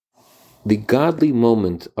the godly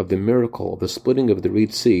moment of the miracle of the splitting of the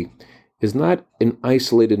Red Sea is not an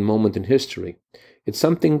isolated moment in history. It's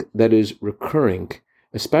something that is recurring,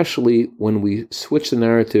 especially when we switch the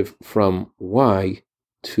narrative from why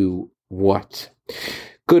to what.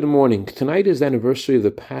 Good morning. Tonight is the anniversary of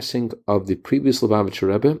the passing of the previous Lubavitcher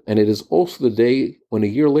Rebbe, and it is also the day when a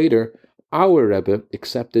year later our Rebbe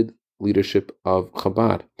accepted leadership of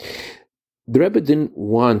Chabad. The Rebbe didn't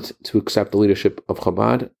want to accept the leadership of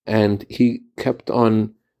Chabad, and he kept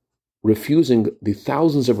on refusing the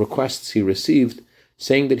thousands of requests he received,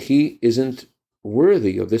 saying that he isn't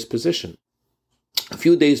worthy of this position. A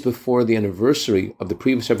few days before the anniversary of the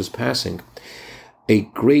previous Rebbe's passing, a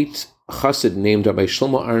great chassid named Rabbi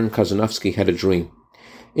Shlomo Aaron Kazanovsky had a dream.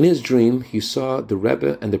 In his dream, he saw the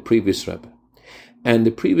Rebbe and the previous Rebbe. And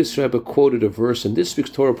the previous Rebbe quoted a verse in this week's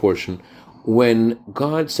Torah portion when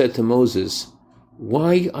God said to Moses,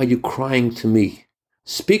 "Why are you crying to me?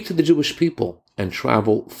 Speak to the Jewish people and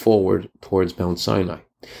travel forward towards Mount Sinai."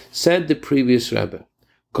 Said the previous Rebbe,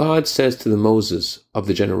 God says to the Moses of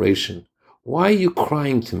the generation, "Why are you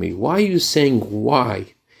crying to me? Why are you saying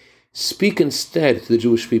why? Speak instead to the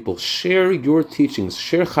Jewish people. Share your teachings,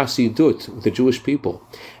 share Chassidut with the Jewish people,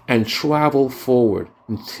 and travel forward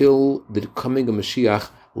until the coming of Mashiach.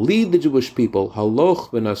 Lead the Jewish people,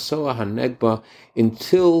 haloch v'nasoah hanegba,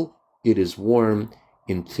 until it is warm,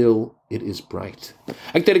 until it is bright."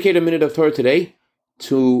 I dedicate a minute of Torah today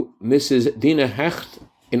to Mrs. Dina Hecht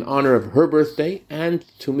in honor of her birthday, and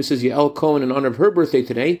to Mrs. Yael Cohen in honor of her birthday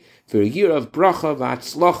today, for a year of bracha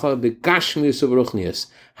v'atzlacha b'gashmius u'ruchnius.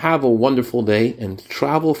 Have a wonderful day and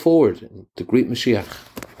travel forward to greet Mashiach.